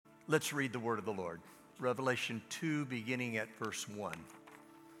Let's read the word of the Lord. Revelation 2, beginning at verse 1.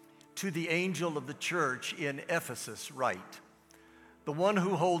 To the angel of the church in Ephesus write, the one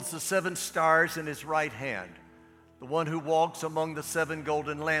who holds the 7 stars in his right hand, the one who walks among the 7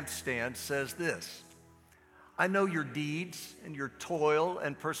 golden lampstands says this, I know your deeds and your toil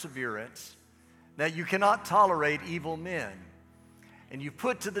and perseverance, that you cannot tolerate evil men. And you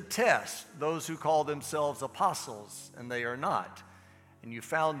put to the test those who call themselves apostles, and they are not. And you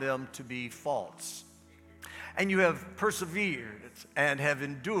found them to be false. And you have persevered and have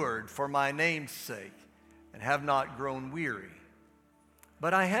endured for my name's sake, and have not grown weary.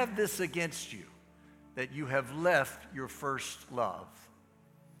 But I have this against you, that you have left your first love.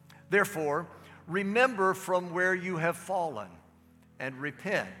 Therefore, remember from where you have fallen, and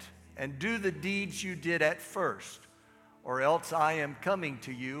repent, and do the deeds you did at first, or else I am coming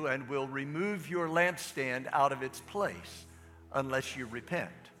to you and will remove your lampstand out of its place, unless you repent.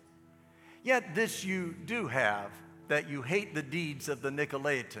 Yet this you do have, that you hate the deeds of the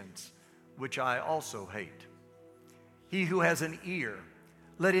Nicolaitans, which I also hate. He who has an ear,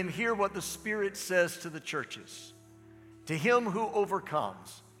 let him hear what the Spirit says to the churches. To him who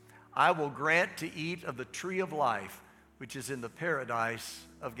overcomes, I will grant to eat of the tree of life, which is in the paradise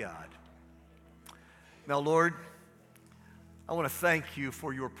of God. Now, Lord, I want to thank you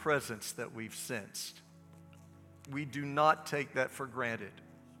for your presence that we've sensed. We do not take that for granted,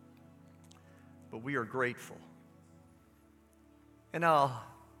 but we are grateful. And now,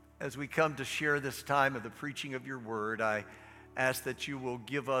 as we come to share this time of the preaching of your word, I ask that you will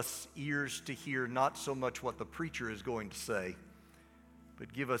give us ears to hear not so much what the preacher is going to say,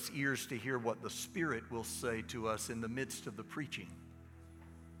 but give us ears to hear what the Spirit will say to us in the midst of the preaching.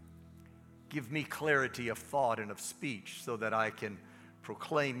 Give me clarity of thought and of speech so that I can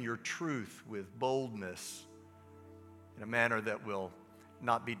proclaim your truth with boldness in a manner that will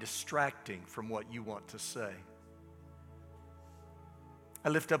not be distracting from what you want to say. I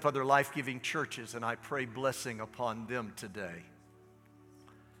lift up other life-giving churches and I pray blessing upon them today.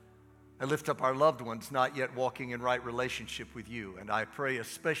 I lift up our loved ones not yet walking in right relationship with you, and I pray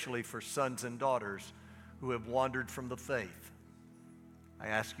especially for sons and daughters who have wandered from the faith. I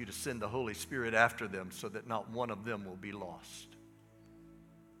ask you to send the Holy Spirit after them so that not one of them will be lost.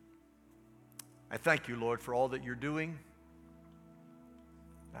 I thank you, Lord, for all that you're doing.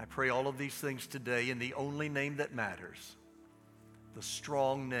 I pray all of these things today in the only name that matters, the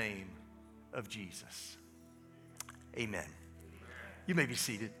strong name of Jesus. Amen. You may be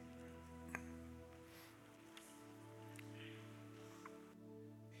seated.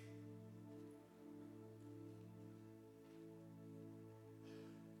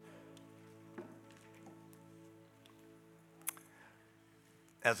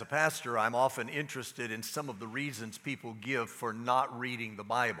 As a pastor, I'm often interested in some of the reasons people give for not reading the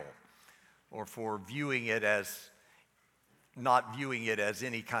Bible or for not viewing it as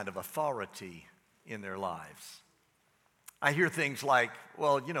any kind of authority in their lives. I hear things like,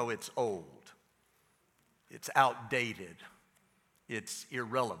 well, it's old, it's outdated, it's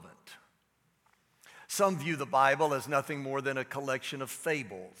irrelevant. Some view the Bible as nothing more than a collection of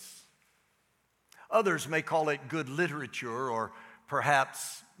fables. Others may call it good literature or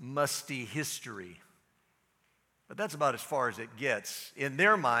perhaps musty history. But that's about as far as it gets. In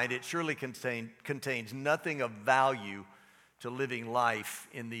their mind, it surely contains nothing of value to living life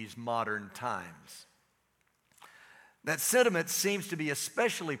in these modern times. That sentiment seems to be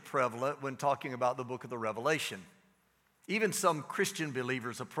especially prevalent when talking about the book of the Revelation. Even some Christian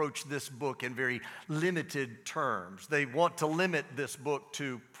believers approach this book in very limited terms. They want to limit this book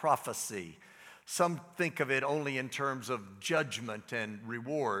to prophecy. Some think of it only in terms of judgment and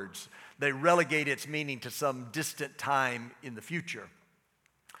rewards. They relegate its meaning to some distant time in the future.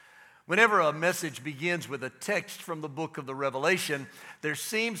 Whenever a message begins with a text from the book of the Revelation, there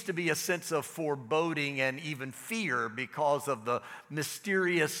seems to be a sense of foreboding and even fear because of the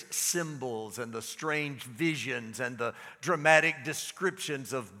mysterious symbols and the strange visions and the dramatic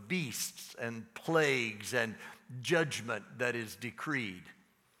descriptions of beasts and plagues and judgment that is decreed.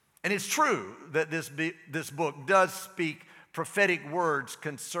 And it's true that this book does speak prophetic words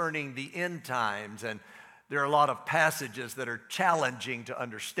concerning the end times, and there are a lot of passages that are challenging to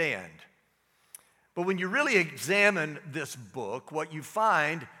understand. But when you really examine this book, what you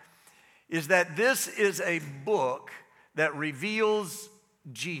find is that this is a book that reveals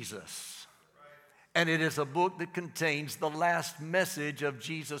Jesus. And it is a book that contains the last message of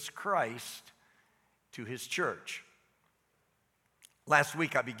Jesus Christ to his church. Last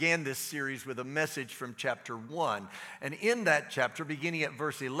week, I began this series with a message from chapter 1. And in that chapter, beginning at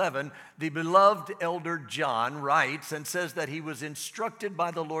verse 11, the beloved elder John writes and says that he was instructed by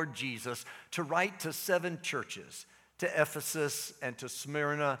the Lord Jesus to write to 7 churches, to Ephesus and to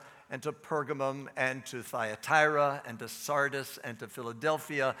Smyrna and to Pergamum and to Thyatira and to Sardis and to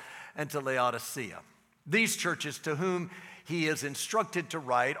Philadelphia and to Laodicea. These churches to whom he is instructed to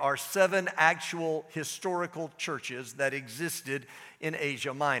write are 7 actual historical churches that existed in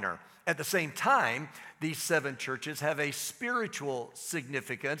Asia Minor. At the same time, these 7 churches have a spiritual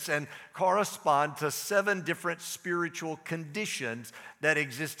significance and correspond to 7 different spiritual conditions that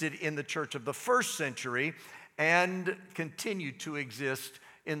existed in the church of the first century and continue to exist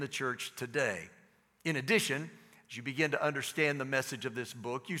in the church today. In addition, as you begin to understand the message of this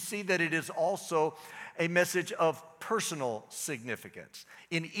book, you see that it is also a message of personal significance.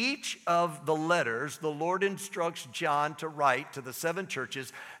 In each of the letters the Lord instructs John to write to the 7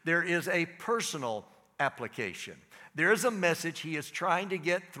 churches, there is a personal application. There is a message he is trying to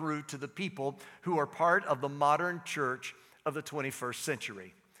get through to the people who are part of the modern church of the 21st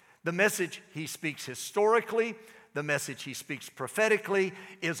century. The message he speaks historically, the message he speaks prophetically,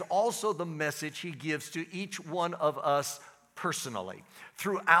 is also the message he gives to each one of us personally.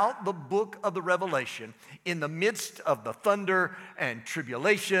 Throughout the book of the Revelation, in the midst of the thunder and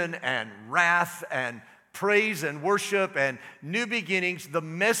tribulation and wrath and praise and worship and new beginnings, the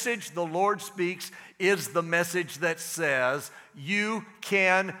message the Lord speaks is the message that says, you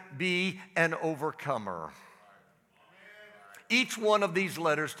can be an overcomer. Each one of these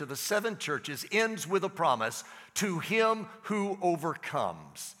letters to the 7 churches ends with a promise, to him who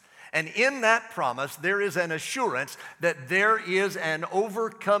overcomes. And in that promise, there is an assurance that there is an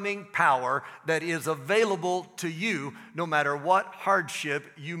overcoming power that is available to you no matter what hardship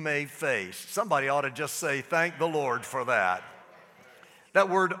you may face. Somebody ought to just say, thank the Lord for that. That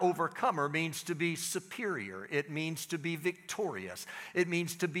word overcomer means to be superior. It means to be victorious. It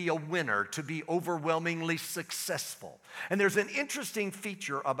means to be a winner, to be overwhelmingly successful. And there's an interesting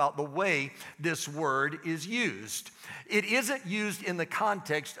feature about the way this word is used. It isn't used in the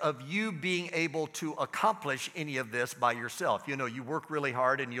context of you being able to accomplish any of this by yourself. You know, you work really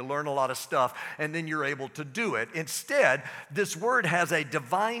hard and you learn a lot of stuff and then you're able to do it. Instead, this word has a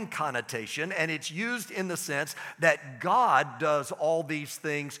divine connotation and it's used in the sense that God does all these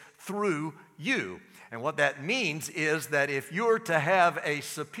things through you. And what that means is that if you're to have a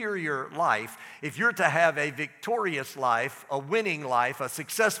superior life, if you're to have a victorious life, a winning life, a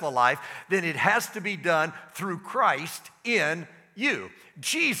successful life, then it has to be done through Christ in you.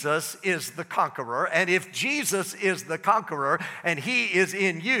 Jesus is the conqueror, and if Jesus is the conqueror and he is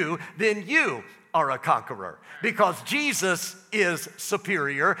in you, then you are a conqueror. Because Jesus is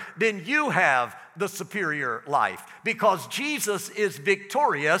superior, then you have the superior life. Because Jesus is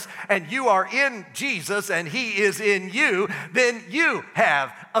victorious and you are in Jesus and he is in you, then you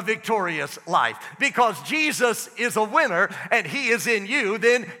have a victorious life. Because Jesus is a winner and he is in you,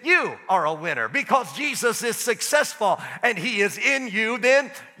 then you are a winner. Because Jesus is successful and he is in you,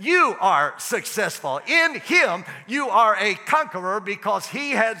 then you are successful. In him, you are a conqueror because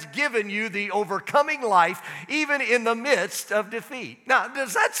he has given you the overcoming life even in the midst of defeat. Now,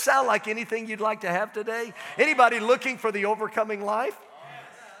 does that sound like anything you'd like to have today? Anybody looking for the overcoming life?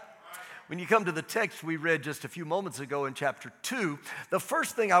 When you come to the text we read just a few moments ago in chapter 2, the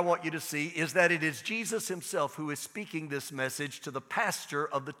first thing I want you to see is that it is Jesus himself who is speaking this message to the pastor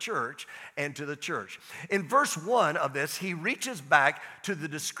of the church and to the church. In verse 1 of this, he reaches back to the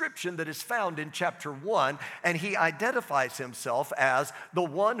description that is found in chapter 1, and he identifies himself as the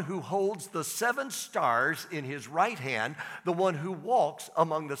one who holds the 7 stars in his right hand, the one who walks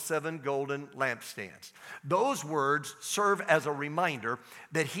among the 7 golden lampstands. Those words serve as a reminder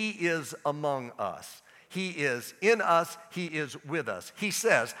that he is among us. He is in us. He is with us. He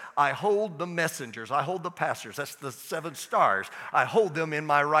says, I hold the messengers. I hold the pastors. That's the 7 stars. I hold them in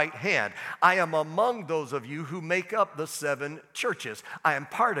my right hand. I am among those of you who make up the 7 churches. I am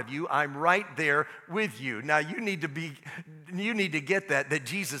part of you. I'm right there with you. Now you need to get that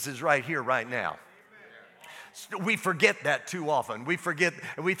Jesus is right here, right now. We forget that too often. We forget,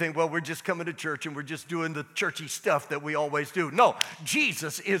 and we think, well, we're just coming to church and we're just doing the churchy stuff that we always do. No,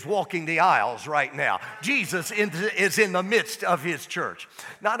 Jesus is walking the aisles right now. Jesus is in the midst of his church.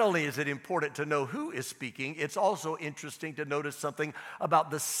 Not only is it important to know who is speaking, it's also interesting to notice something about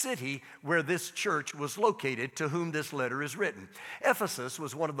the city where this church was located, to whom this letter is written. Ephesus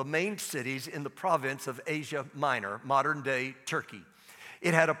was one of the main cities in the province of Asia Minor, modern-day Turkey.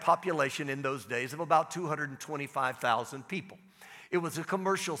 It had a population in those days of about 225,000 people. It was a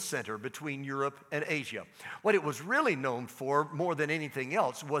commercial center between Europe and Asia. What it was really known for, more than anything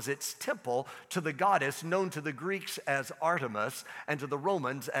else, was its temple to the goddess known to the Greeks as Artemis and to the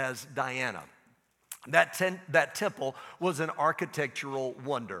Romans as Diana. That temple was an architectural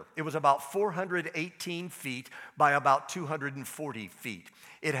wonder. It was about 418 feet by about 240 feet.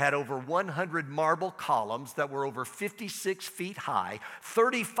 It had over 100 marble columns that were over 56 feet high.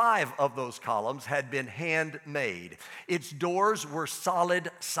 35 of those columns had been handmade. Its doors were solid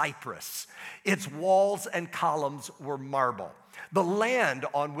cypress. Its walls and columns were marble. The land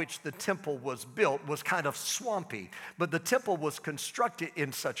on which the temple was built was kind of swampy, but the temple was constructed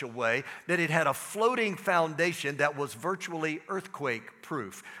in such a way that it had a floating foundation that was virtually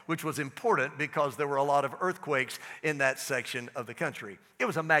earthquake-proof, which was important because there were a lot of earthquakes in that section of the country. It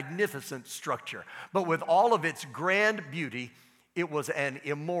was a magnificent structure, but with all of its grand beauty, it was an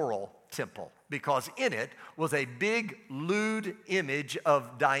immoral temple because in it was a big, lewd image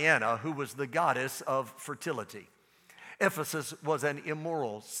of Diana, who was the goddess of fertility. Ephesus was an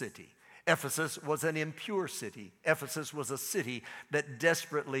immoral city. Ephesus was an impure city. Ephesus was a city that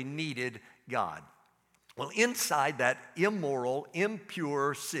desperately needed God. Well, inside that immoral,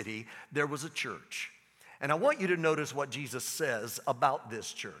 impure city, there was a church. And I want you to notice what Jesus says about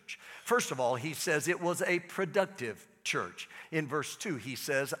this church. First of all, he says it was a productive church. In verse 2, he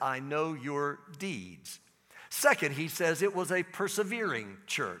says, I know your deeds. Second, he says it was a persevering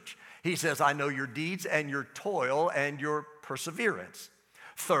church. He says, I know your deeds and your toil and your perseverance.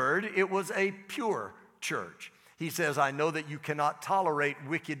 Third, it was a pure church. He says, I know that you cannot tolerate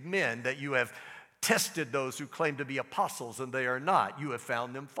wicked men, that you have tested those who claim to be apostles and they are not. You have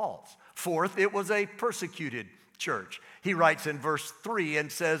found them false. Fourth, it was a persecuted church. He writes in verse 3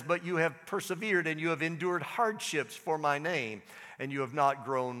 and says, but you have persevered and you have endured hardships for my name and you have not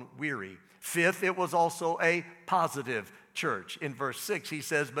grown weary. Fifth, it was also a positive church. In verse 6, he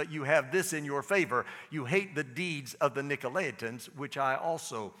says, but you have this in your favor. You hate the deeds of the Nicolaitans, which I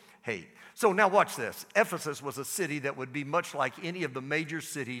also hate. So now watch this. Ephesus was a city that would be much like any of the major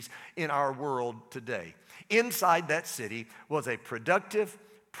cities in our world today. Inside that city was a productive,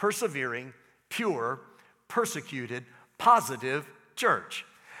 persevering, pure, persecuted, positive church.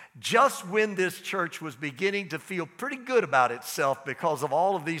 Just when this church was beginning to feel pretty good about itself because of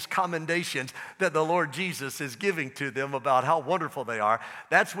all of these commendations that the Lord Jesus is giving to them about how wonderful they are,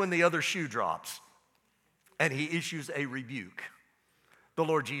 that's when the other shoe drops and he issues a rebuke. The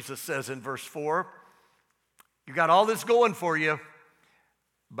Lord Jesus says in verse 4, you got all this going for you,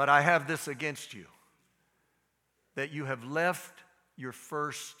 but I have this against you, that you have left your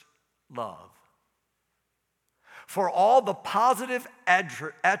first love. For all the positive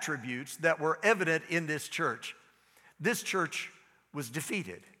attributes that were evident in this church was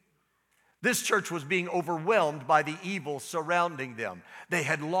defeated. This church was being overwhelmed by the evil surrounding them. They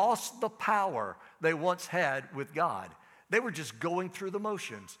had lost the power they once had with God. They were just going through the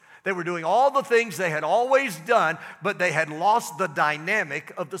motions. They were doing all the things they had always done, but they had lost the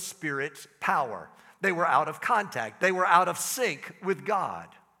dynamic of the Spirit's power. They were out of contact. They were out of sync with God.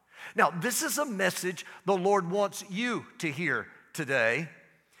 Now, this is a message the Lord wants you to hear today.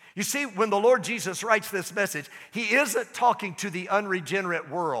 You see, when the Lord Jesus writes this message, he isn't talking to the unregenerate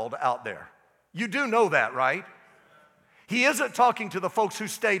world out there. You do know that, right? He isn't talking to the folks who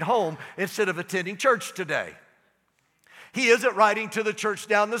stayed home instead of attending church today. He isn't writing to the church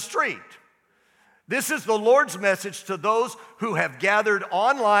down the street. This is the Lord's message to those who have gathered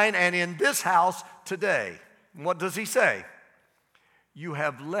online and in this house today. What does he say? You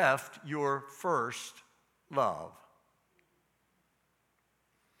have left your first love.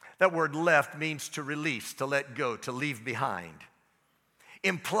 That word left means to release, to let go, to leave behind.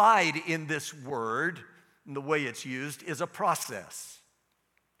 Implied in this word, in the way it's used, is a process.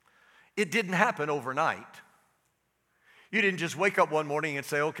 It didn't happen overnight. You didn't just wake up one morning and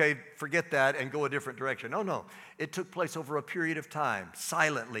say, okay, forget that and go a different direction. No. It took place over a period of time,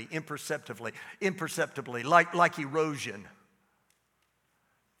 silently, imperceptibly, like erosion.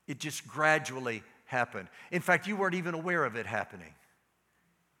 It just gradually happened. In fact, you weren't even aware of it happening.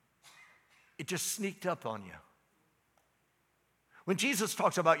 It just sneaked up on you. When Jesus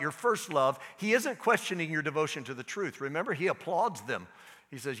talks about your first love, he isn't questioning your devotion to the truth. Remember, he applauds them.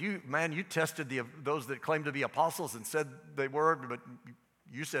 He says, you tested those that claimed to be apostles and said they were, but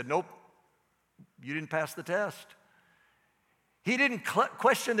you said, nope, you didn't pass the test. He didn't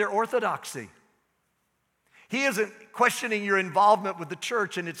question their orthodoxy. He isn't questioning your involvement with the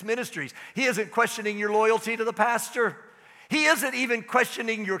church and its ministries. He isn't questioning your loyalty to the pastor. He isn't even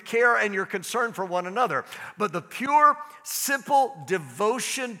questioning your care and your concern for one another. But the pure, simple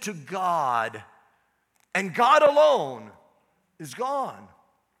devotion to God and God alone is gone.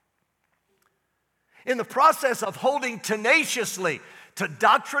 In the process of holding tenaciously to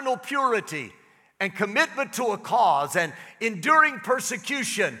doctrinal purity and commitment to a cause and enduring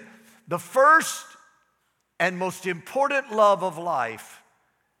persecution, the first and most important love of life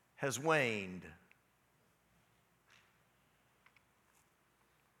has waned.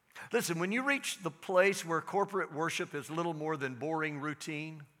 Listen, when you reach the place where corporate worship is little more than boring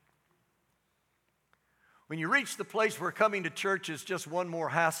routine, when you reach the place where coming to church is just one more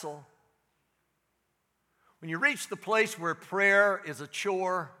hassle, when you reach the place where prayer is a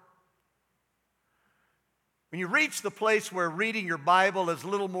chore, when you reach the place where reading your Bible is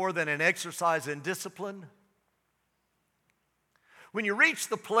little more than an exercise in discipline, when you reach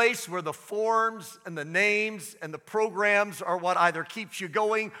the place where the forms and the names and the programs are what either keeps you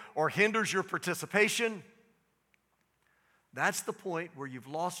going or hinders your participation, that's the point where you've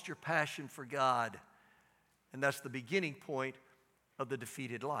lost your passion for God, and that's the beginning point of the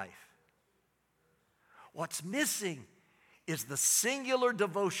defeated life. What's missing is the singular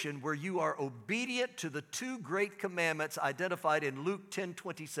devotion where you are obedient to the two great commandments identified in Luke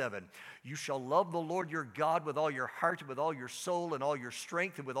 10:27. You shall love the Lord your God with all your heart, and with all your soul, and all your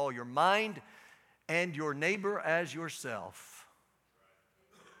strength, and with all your mind, and your neighbor as yourself.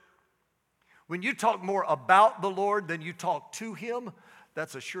 When you talk more about the Lord than you talk to Him,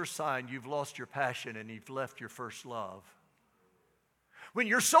 that's a sure sign you've lost your passion and you've left your first love. When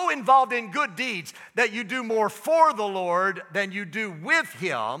you're so involved in good deeds that you do more for the Lord than you do with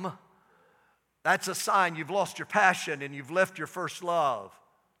Him, that's a sign you've lost your passion and you've left your first love.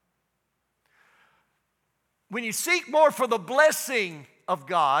 When you seek more for the blessing of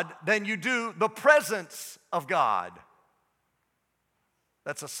God than you do the presence of God,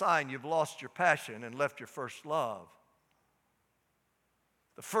 that's a sign you've lost your passion and left your first love.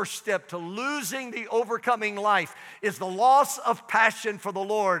 The first step to losing the overcoming life is the loss of passion for the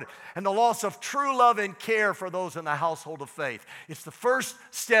Lord and the loss of true love and care for those in the household of faith. It's the first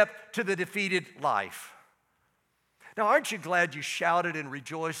step to the defeated life. Now, aren't you glad you shouted and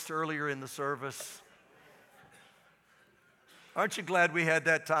rejoiced earlier in the service? Aren't you glad we had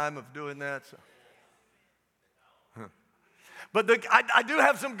that time of doing that? But I do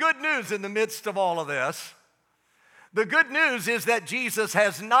have some good news in the midst of all of this. The good news is that Jesus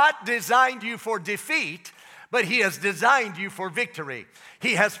has not designed you for defeat, but He has designed you for victory.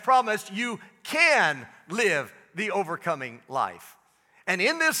 He has promised you can live the overcoming life. And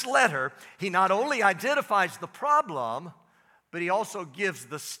in this letter, He not only identifies the problem, but He also gives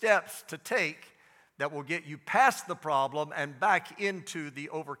the steps to take that will get you past the problem and back into the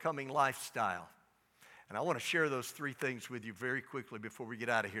overcoming lifestyle. And I want to share those three things with you very quickly before we get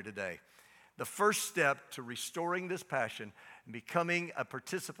out of here today. The first step to restoring this passion and becoming a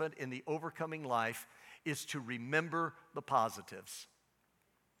participant in the overcoming life is to remember the positives.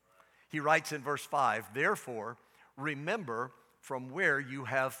 He writes in verse 5, therefore, remember from where you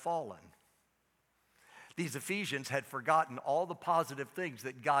have fallen. These Ephesians had forgotten all the positive things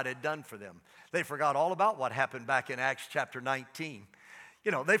that God had done for them. They forgot all about what happened back in Acts chapter 19. You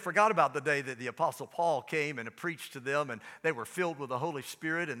know, they forgot about the day that the Apostle Paul came and preached to them, and they were filled with the Holy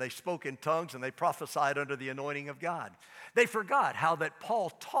Spirit, and they spoke in tongues, and they prophesied under the anointing of God. They forgot how that Paul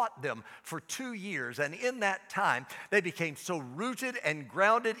taught them for 2 years, and in that time, they became so rooted and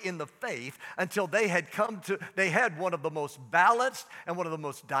grounded in the faith until they had one of the most balanced and one of the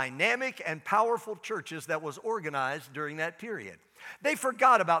most dynamic and powerful churches that was organized during that period. They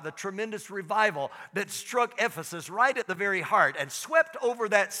forgot about the tremendous revival that struck Ephesus right at the very heart and swept over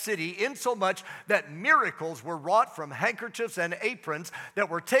that city insomuch that miracles were wrought from handkerchiefs and aprons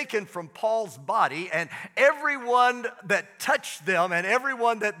that were taken from Paul's body, and everyone that touched them and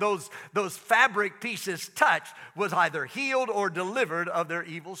everyone that those fabric pieces touched was either healed or delivered of their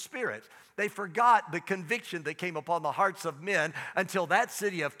evil spirits. They forgot the conviction that came upon the hearts of men until that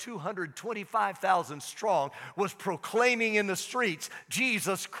city of 225,000 strong was proclaiming in the streets,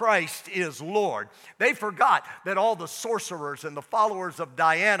 Jesus Christ is Lord. They forgot that all the sorcerers and the followers of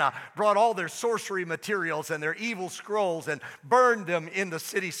Diana brought all their sorcery materials and their evil scrolls and burned them in the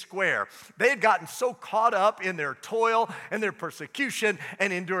city square. They had gotten so caught up in their toil and their persecution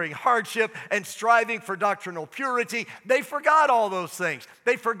and enduring hardship and striving for doctrinal purity, they forgot all those things.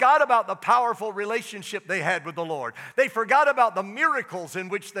 They forgot about the powerful relationship they had with the Lord. They forgot about the miracles in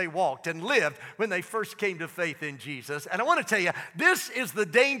which they walked and lived when they first came to faith in Jesus. And I want to tell you, this is the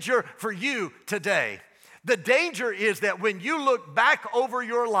danger for you today. The danger is that when you look back over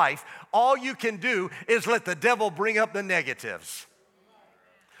your life, all you can do is let the devil bring up the negatives.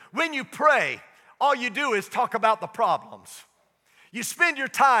 When you pray, all you do is talk about the problems. You spend your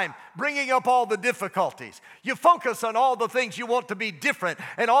time bringing up all the difficulties. You focus on all the things you want to be different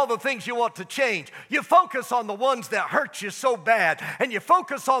and all the things you want to change. You focus on the ones that hurt you so bad, and you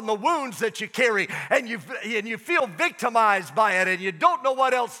focus on the wounds that you carry, and you feel victimized by it, and you don't know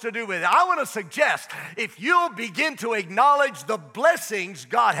what else to do with it. I want to suggest, if you'll begin to acknowledge the blessings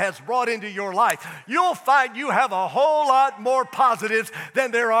God has brought into your life, you'll find you have a whole lot more positives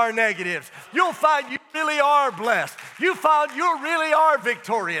than there are negatives. You'll find you really are blessed. You find you really are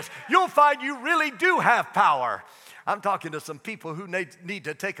victorious. You'll find you really do have power. I'm talking to some people who need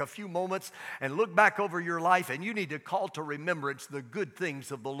to take a few moments and look back over your life, and you need to call to remembrance the good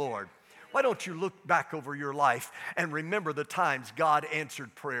things of the Lord. Why don't you look back over your life and remember the times God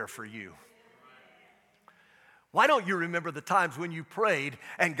answered prayer for you? Why don't you remember the times when you prayed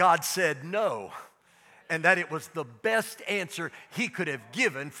and God said no, and that it was the best answer He could have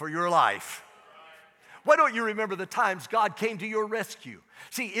given for your life? Why don't you remember the times God came to your rescue?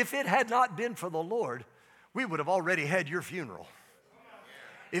 See, if it had not been for the Lord, we would have already had your funeral.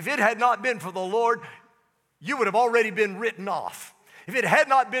 If it had not been for the Lord, you would have already been written off. If it had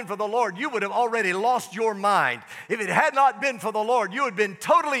not been for the Lord, you would have already lost your mind. If it had not been for the Lord, you would have been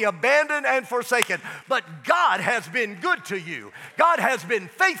totally abandoned and forsaken. But God has been good to you. God has been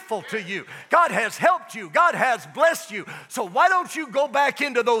faithful to you. God has helped you. God has blessed you. So why don't you go back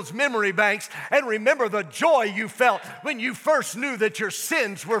into those memory banks and remember the joy you felt when you first knew that your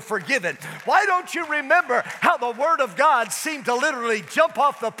sins were forgiven? Why don't you remember how the Word of God seemed to literally jump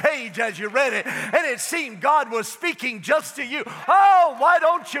off the page as you read it, and it seemed God was speaking just to you? Oh, why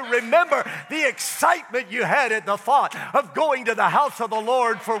don't you remember the excitement you had at the thought of going to the house of the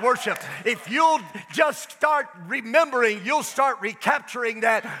Lord for worship? If you'll just start remembering, you'll start recapturing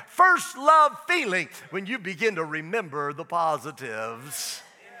that first love feeling when you begin to remember the positives.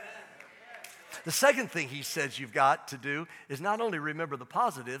 The second thing he says you've got to do is not only remember the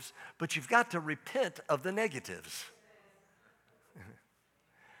positives, but you've got to repent of the negatives.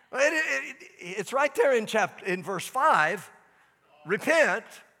 It's right there in verse 5. Repent.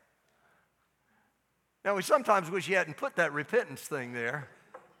 Now, we sometimes wish you hadn't put that repentance thing there.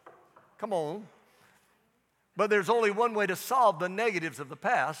 Come on. But there's only one way to solve the negatives of the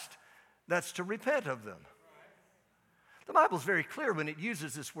past. That's to repent of them. The Bible's very clear when it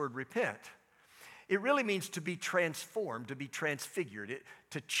uses this word repent. It really means to be transformed, to be transfigured,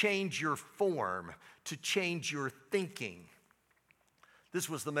 to change your form, to change your thinking. This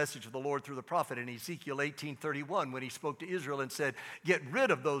was the message of the Lord through the prophet in Ezekiel 18:31 when he spoke to Israel and said, get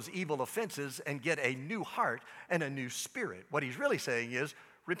rid of those evil offenses and get a new heart and a new spirit. What he's really saying is,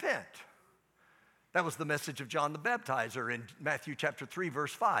 repent. That was the message of John the Baptizer in Matthew chapter 3,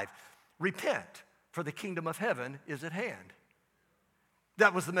 verse 5. Repent, for the kingdom of heaven is at hand.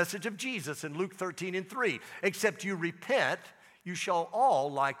 That was the message of Jesus in Luke 13:3. Except you repent, you shall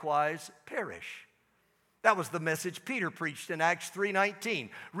all likewise perish. That was the message Peter preached in Acts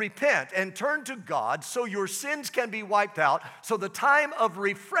 3:19. Repent and turn to God so your sins can be wiped out, so the time of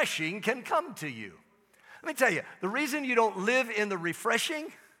refreshing can come to you. Let me tell you, the reason you don't live in the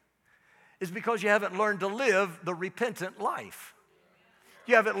refreshing is because you haven't learned to live the repentant life.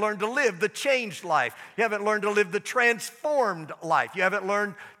 You haven't learned to live the changed life. You haven't learned to live the transformed life. You haven't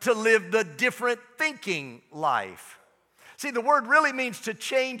learned to live the different thinking life. See, the word really means to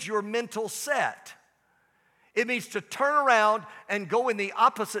change your mental set. It means to turn around and go in the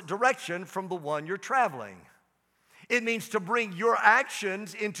opposite direction from the one you're traveling. It means to bring your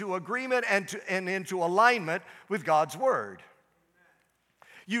actions into agreement and into alignment with God's word.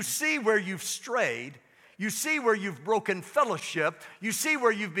 You see where you've strayed. You see where you've broken fellowship. You see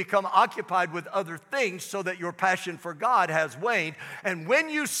where you've become occupied with other things so that your passion for God has waned. And when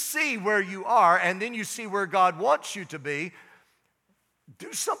you see where you are and then you see where God wants you to be,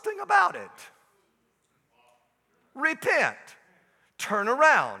 do something about it. Repent. Turn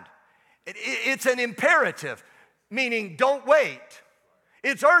around. It's an imperative, meaning don't wait.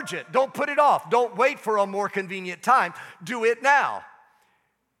 It's urgent. Don't put it off. Don't wait for a more convenient time. Do it now.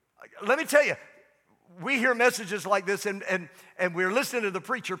 Let me tell you, we hear messages like this and we're listening to the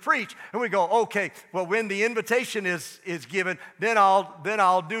preacher preach and we go, okay, well, when the invitation is given, then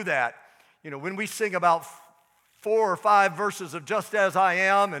I'll do that. You know, when we sing about 4 or 5 verses of Just As I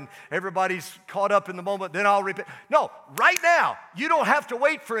Am and everybody's caught up in the moment, then I'll repent. No, right now, you don't have to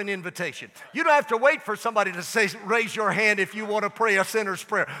wait for an invitation. You don't have to wait for somebody to say, raise your hand if you want to pray a sinner's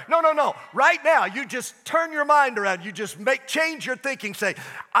prayer. No. Right now, you just turn your mind around. You just change your thinking. Say,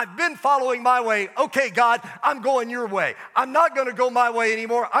 I've been following my way. Okay, God, I'm going your way. I'm not going to go my way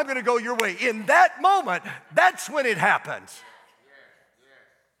anymore. I'm going to go your way. In that moment, that's when it happens.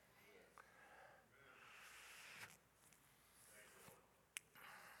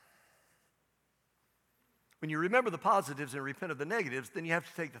 When you remember the positives and repent of the negatives, then you have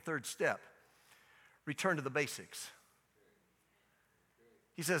to take the third step. Return to the basics.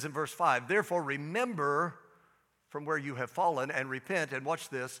 He says in verse 5, therefore remember from where you have fallen and repent, and watch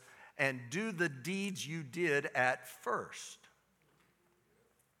this, and do the deeds you did at first.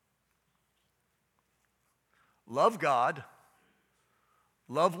 Love God,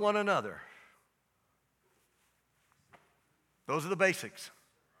 love one another. Those are the basics.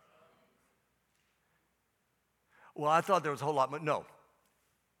 Well, I thought there was a whole lot more. No,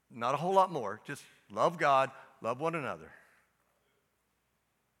 not a whole lot more. Just love God, love one another.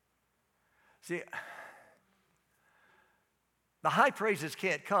 See, the high praises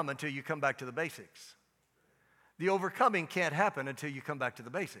can't come until you come back to the basics. The overcoming can't happen until you come back to the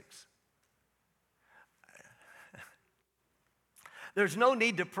basics. There's no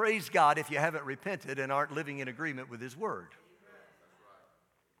need to praise God if you haven't repented and aren't living in agreement with His Word.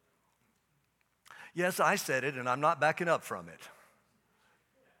 Yes, I said it, and I'm not backing up from it.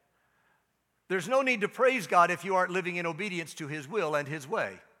 There's no need to praise God if you aren't living in obedience to His will and His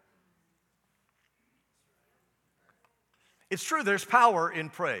way. It's true, there's power in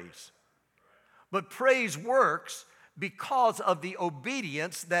praise. But praise works because of the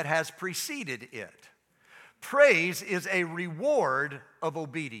obedience that has preceded it. Praise is a reward of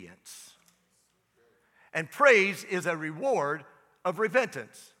obedience. And praise is a reward of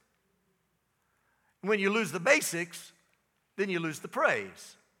repentance. When you lose the basics, then you lose the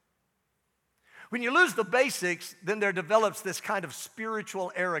praise. When you lose the basics, then there develops this kind of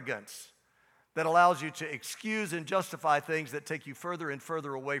spiritual arrogance that allows you to excuse and justify things that take you further and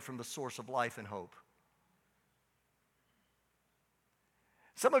further away from the source of life and hope.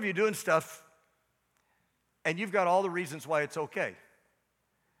 Some of you doing stuff, and you've got all the reasons why it's okay.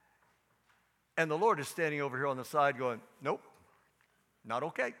 And the Lord is standing over here on the side going, nope, not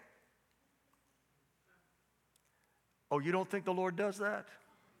okay. Oh, you don't think the Lord does that?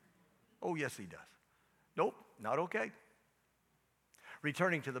 Oh, yes, He does. Nope, not okay.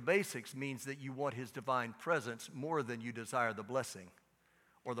 Returning to the basics means that you want His divine presence more than you desire the blessing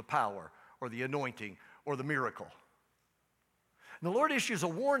or the power or the anointing or the miracle. And the Lord issues a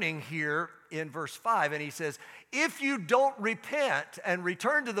warning here in verse 5, and He says, if you don't repent and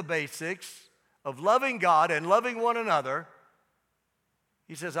return to the basics of loving God and loving one another,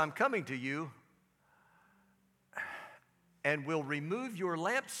 He says, I'm coming to you and will remove your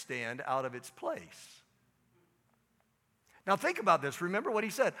lampstand out of its place. Now think about this. Remember what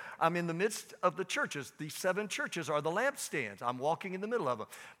He said. I'm in the midst of the churches. These 7 churches are the lampstands. I'm walking in the middle of them.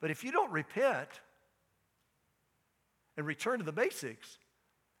 But if you don't repent and return to the basics,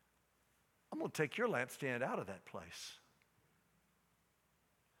 I'm going to take your lampstand out of that place.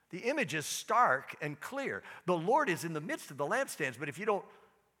 The image is stark and clear. The Lord is in the midst of the lampstands, but if you don't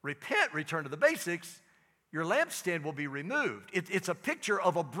repent, return to the basics, your lampstand will be removed. It's a picture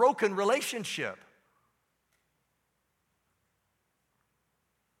of a broken relationship.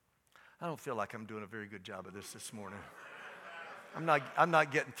 I don't feel like I'm doing a very good job of this morning. I'm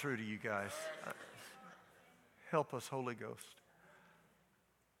not getting through to you guys. Help us, Holy Ghost.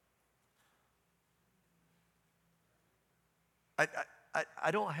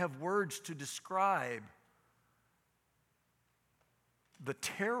 I don't have words to describe the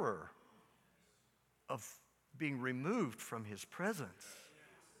terror of being removed from His presence.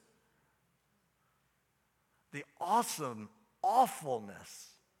 The awesome awfulness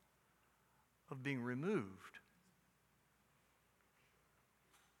of being removed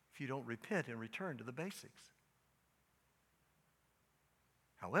if you don't repent and return to the basics.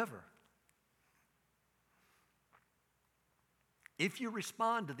 However, if you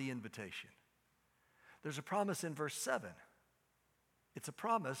respond to the invitation, there's a promise in verse 7. It's a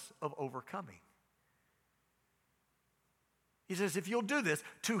promise of overcoming. He says, if you'll do this,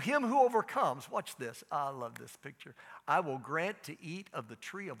 to him who overcomes, watch this, I love this picture, I will grant to eat of the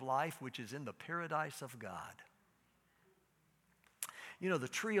tree of life which is in the paradise of God. You know, the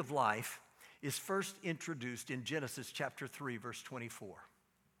tree of life is first introduced in Genesis chapter 3, verse 24.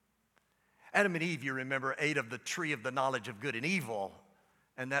 Adam and Eve, you remember, ate of the tree of the knowledge of good and evil,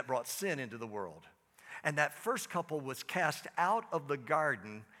 and that brought sin into the world. And that first couple was cast out of the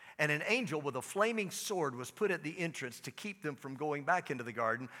garden, and an angel with a flaming sword was put at the entrance to keep them from going back into the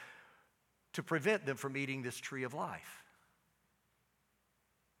garden, to prevent them from eating this tree of life.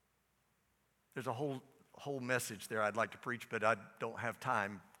 There's a whole message there I'd like to preach, but I don't have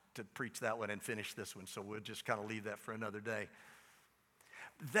time to preach that one and finish this one, so we'll just kind of leave that for another day.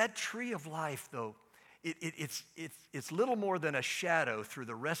 That tree of life, though, it's little more than a shadow through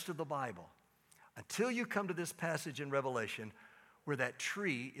the rest of the Bible until you come to this passage in Revelation where that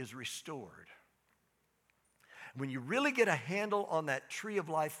tree is restored. When you really get a handle on that tree of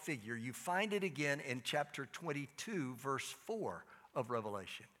life figure, you find it again in chapter 22, verse 4 of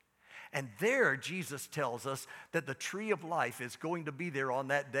Revelation. And there, Jesus tells us that the tree of life is going to be there on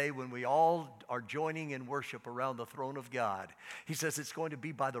that day when we all are joining in worship around the throne of God. He says it's going to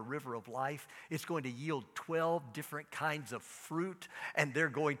be by the river of life. It's going to yield 12 different kinds of fruit, and they're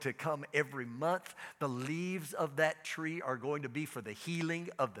going to come every month. The leaves of that tree are going to be for the healing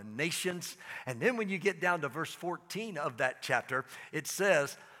of the nations. And then when you get down to verse 14 of that chapter, it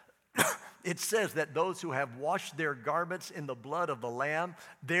says, that those who have washed their garments in the blood of the Lamb,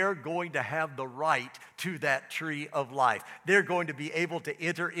 they're going to have the right to that tree of life. They're going to be able to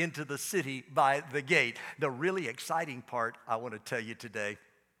enter into the city by the gate. The really exciting part I want to tell you today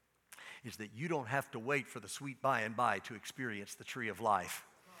is that you don't have to wait for the sweet by and by to experience the tree of life,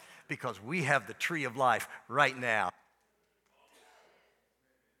 because we have the tree of life right now.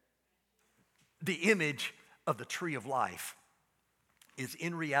 The image of the tree of life is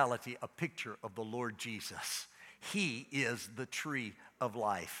in reality a picture of the Lord Jesus. He is the tree of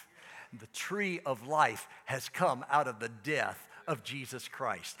life. The tree of life has come out of the death of Jesus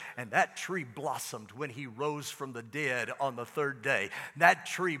Christ. And that tree blossomed when he rose from the dead on the third day. That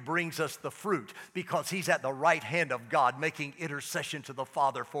tree brings us the fruit because he's at the right hand of God making intercession to the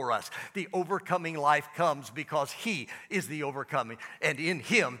Father for us. The overcoming life comes because he is the overcoming. And in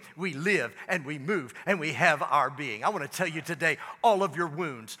him we live and we move and we have our being. I want to tell you today, all of your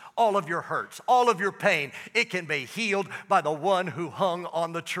wounds, all of your hurts, all of your pain, it can be healed by the one who hung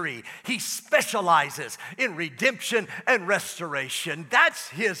on the tree. He specializes in redemption and restoration. That's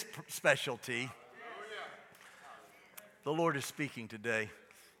his specialty. The Lord is speaking today.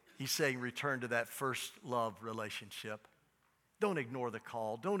 He's saying return to that first love relationship. Don't ignore the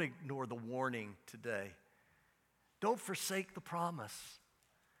call. Don't ignore the warning today. Don't forsake the promise.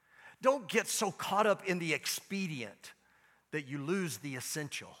 Don't get so caught up in the expedient that you lose the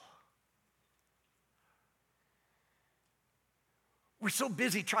essential. We're so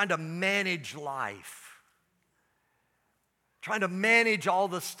busy trying to manage life, trying to manage all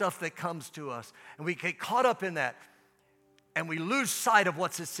the stuff that comes to us. And we get caught up in that, and we lose sight of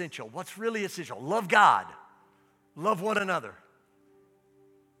what's essential. What's really essential? Love God. Love one another.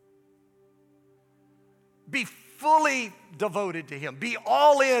 Be fully devoted to him. Be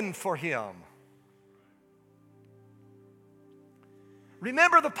all in for him.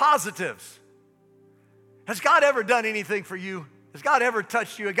 Remember the positives. Has God ever done anything for you? Has God ever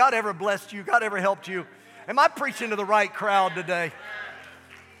touched you? Has God ever blessed you? God ever helped you? Am I preaching to the right crowd today?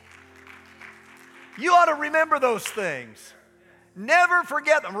 You ought to remember those things. Never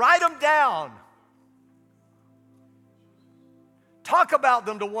forget them. Write them down. Talk about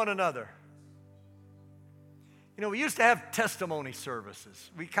them to one another. You know, we used to have testimony services.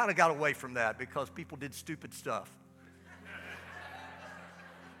 We kind of got away from that because people did stupid stuff.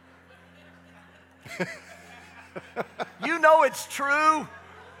 You know it's true.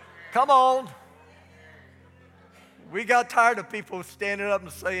 Come on. We got tired of people standing up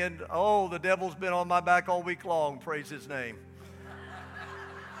and saying, oh, the devil's been on my back all week long. Praise his name.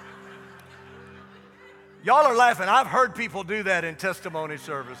 Y'all are laughing. I've heard people do that in testimony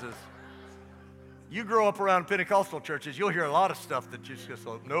services. You grow up around Pentecostal churches, you'll hear a lot of stuff that you just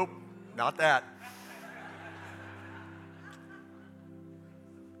go, nope, not that.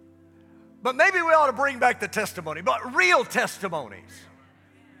 But maybe we ought to bring back the testimony, but real testimonies.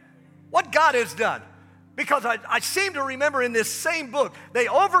 What God has done. Because I seem to remember in this same book, they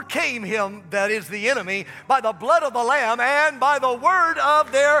overcame him, that is the enemy, by the blood of the Lamb and by the word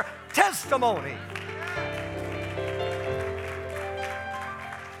of their testimony.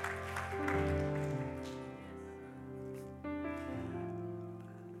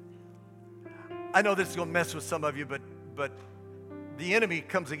 I know this is going to mess with some of you, but the enemy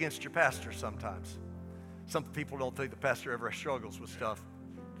comes against your pastor sometimes. Some people don't think the pastor ever struggles with stuff.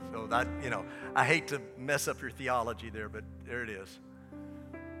 So that, I hate to mess up your theology there, but there it is.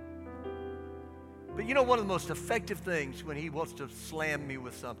 But one of the most effective things when he wants to slam me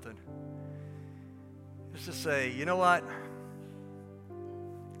with something is to say, you know what?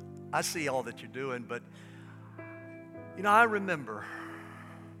 I see all that you're doing, but, I remember.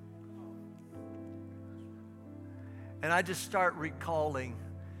 And I just start recalling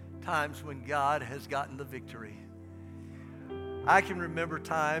times when God has gotten the victory. I can remember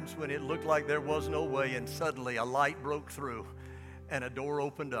times when it looked like there was no way, and suddenly a light broke through and a door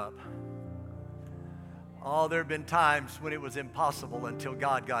opened up. Oh, there have been times when it was impossible until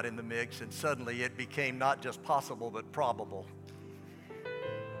God got in the mix, and suddenly it became not just possible, but probable.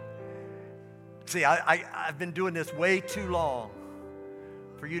 See, I've been doing this way too long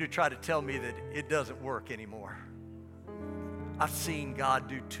for you to try to tell me that it doesn't work anymore. I've seen God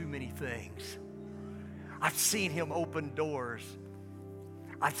do too many things. I've seen him open doors.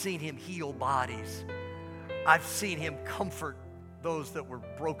 I've seen him heal bodies. I've seen him comfort those that were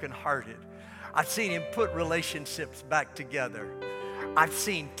brokenhearted. I've seen him put relationships back together. I've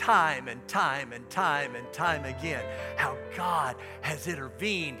seen time and time and time and time again how God has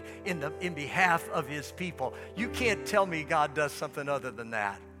intervened in behalf of his people. You can't tell me God does something other than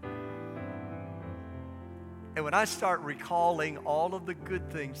that. And when I start recalling all of the good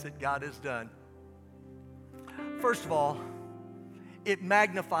things that God has done, first of all, it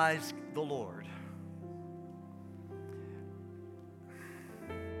magnifies the Lord.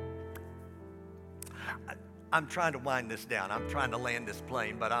 I'm trying to wind this down. I'm trying to land this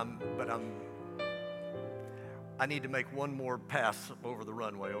plane, but I need to make one more pass over the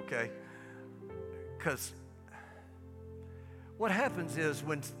runway, okay? Because what happens is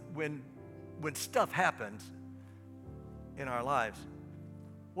when stuff happens in our lives,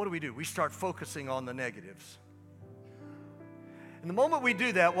 what do? We start focusing on the negatives. And the moment we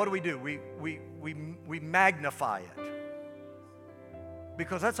do that, what do? We magnify it.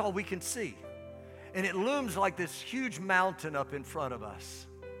 Because that's all we can see. And it looms like this huge mountain up in front of us.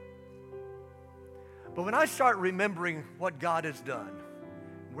 But when I start remembering what God has done,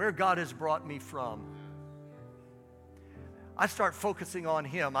 where God has brought me from, I start focusing on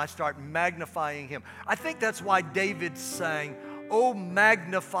him. I start magnifying him. I think that's why David sang, "Oh,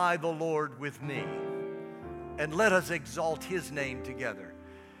 magnify the Lord with me, and let us exalt his name together."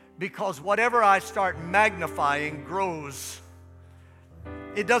 Because whatever I start magnifying grows.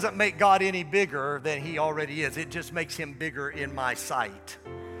 It doesn't make God any bigger than he already is. It just makes him bigger in my sight.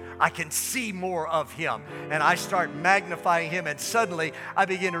 I can see more of him, and I start magnifying him, and suddenly I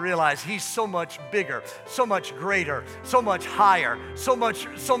begin to realize he's so much bigger, so much greater, so much higher, so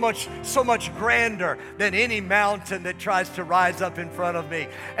much grander than any mountain that tries to rise up in front of me.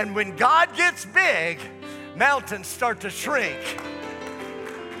 And when God gets big, mountains start to shrink.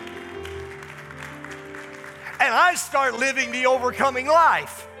 And I start living the overcoming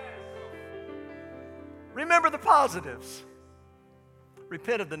life. Remember the positives.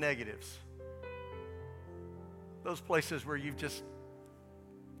 Repent of the negatives. Those places where you've just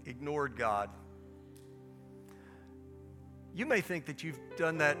ignored God. You may think that you've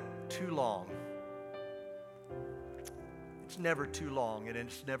done that too long. It's never too long, and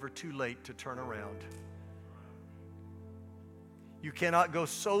it's never too late to turn around. You cannot go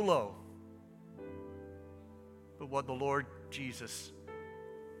so low. But what the Lord Jesus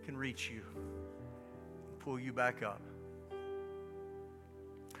can reach you and pull you back up.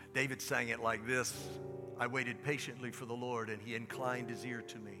 David sang it like this: I waited patiently for the Lord, and he inclined his ear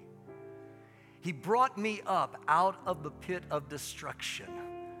to me. He brought me up out of the pit of destruction,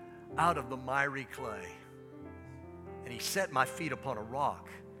 out of the miry clay. And he set my feet upon a rock.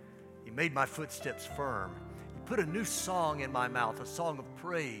 He made my footsteps firm. He put a new song in my mouth, a song of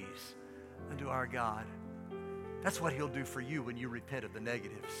praise unto our God. That's what he'll do for you when you repent of the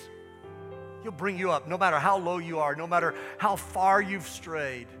negatives. He'll bring you up. No matter how low you are, no matter how far you've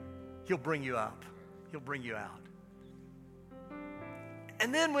strayed, he'll bring you up. He'll bring you out.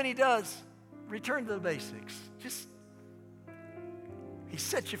 And then when he does, return to the basics. He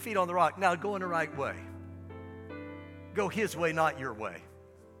sets your feet on the rock. Now go in the right way. Go his way, not your way.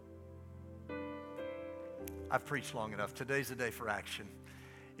 I've preached long enough. Today's the day for action.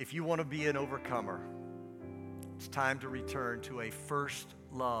 If you want to be an overcomer, it's time to return to a first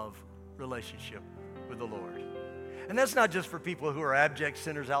love relationship with the Lord. And that's not just for people who are abject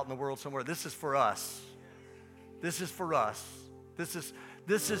sinners out in the world somewhere. This is for us. This is for us. This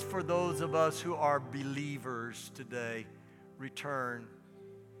is for those of us who are believers today. Return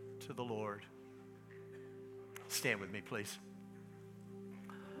to the Lord. Stand with me, please.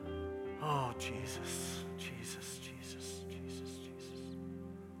 Oh, Jesus, Jesus, Jesus, Jesus, Jesus.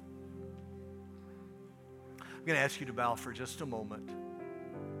 I'm going to ask you to bow for just a moment.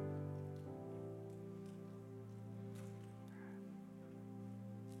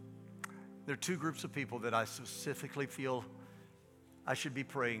 There are two groups of people that I specifically feel I should be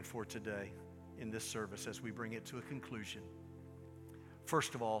praying for today in this service as we bring it to a conclusion.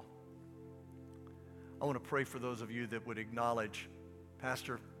 First of all, I want to pray for those of you that would acknowledge,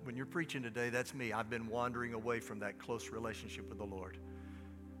 Pastor, when you're preaching today, that's me. I've been wandering away from that close relationship with the Lord.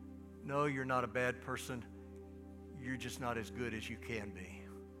 No, you're not a bad person. You're just not as good as you can be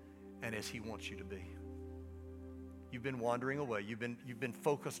and as he wants you to be. You've been wandering away. You've been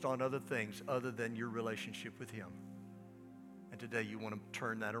focused on other things other than your relationship with him. And today you want to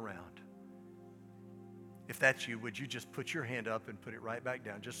turn that around. If that's you, would you just put your hand up and put it right back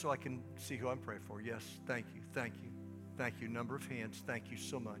down, just so I can see who I'm praying for? Yes, thank you, thank you, thank you. Number of hands, thank you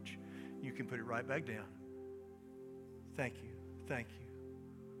so much. You can put it right back down. Thank you, thank you.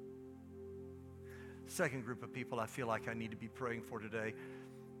 Second group of people I feel like I need to be praying for today.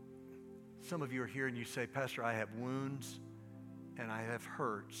 Some of you are here and you say, Pastor, I have wounds and I have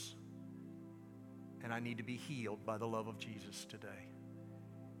hurts and I need to be healed by the love of Jesus today.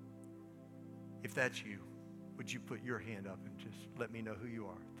 If that's you, would you put your hand up and just let me know who you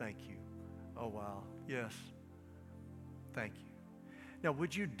are? Thank you. Oh, wow. Yes. Thank you. Now,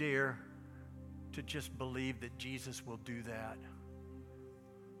 would you dare to just believe that Jesus will do that?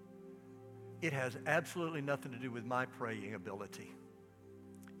 It has absolutely nothing to do with my praying ability.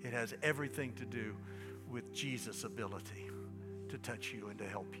 It has everything to do with Jesus' ability to touch you and to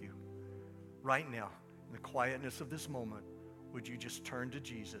help you. Right now, in the quietness of this moment, would you just turn to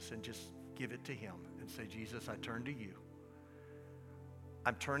Jesus and just give it to him and say, Jesus, I turn to you.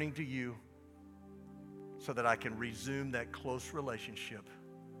 I'm turning to you so that I can resume that close relationship.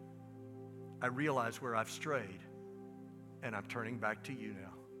 I realize where I've strayed, and I'm turning back to you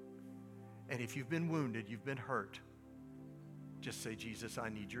now. And if you've been wounded, you've been hurt, just say, Jesus, I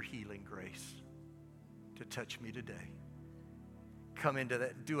need your healing grace to touch me today. Come into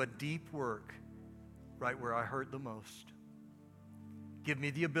that, do a deep work right where I hurt the most. Give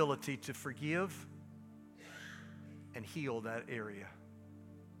me the ability to forgive and heal that area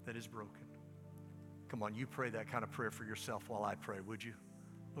that is broken. Come on, you pray that kind of prayer for yourself while I pray, would you?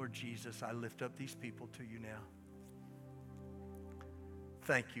 Lord Jesus, I lift up these people to you now.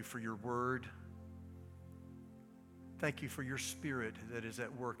 Thank you for your word. Thank you for your spirit that is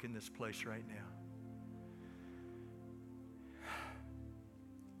at work in this place right now.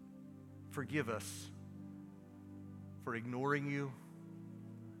 Forgive us for ignoring you.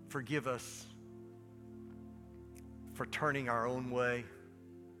 Forgive us for turning our own way.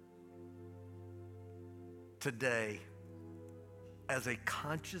 Today, as a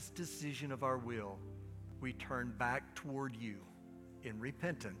conscious decision of our will, we turn back toward you in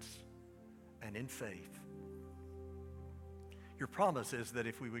repentance and in faith. Your promise is that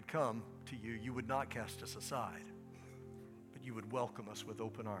if we would come to you, you would not cast us aside, but you would welcome us with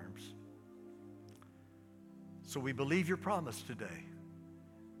open arms. So we believe your promise today,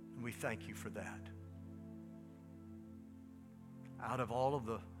 and we thank you for that. Out of all of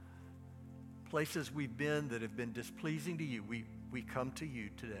the places we've been that have been displeasing to you, we come to you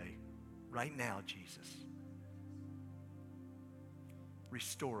today, right now, Jesus.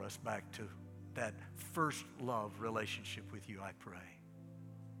 Restore us back to that first love relationship with you, I pray.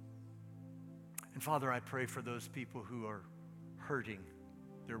 And Father, I pray for those people who are hurting,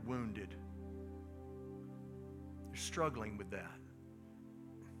 they're wounded, they're struggling with that.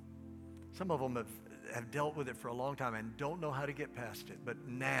 Some of them have dealt with it for a long time and don't know how to get past it. But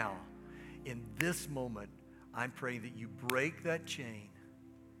now, in this moment, I'm praying that you break that chain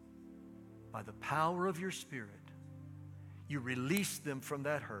by the power of your Spirit. You release them from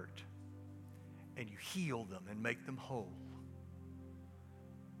that hurt, and you heal them and make them whole.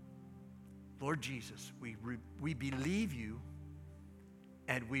 Lord Jesus, we believe you,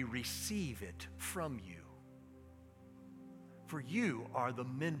 and we receive it from you. For you are the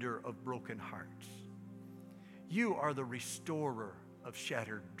mender of broken hearts. You are the restorer of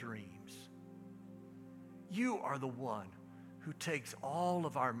shattered dreams. You are the one who takes all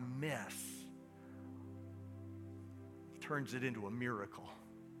of our mess, turns it into a miracle.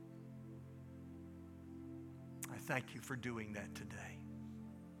 I thank you for doing that today.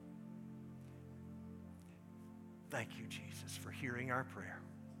 Thank you, Jesus, for hearing our prayer.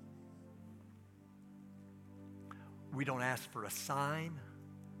 We don't ask for a sign.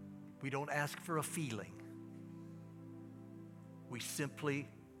 We don't ask for a feeling. We simply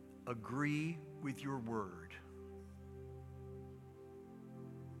agree with your word.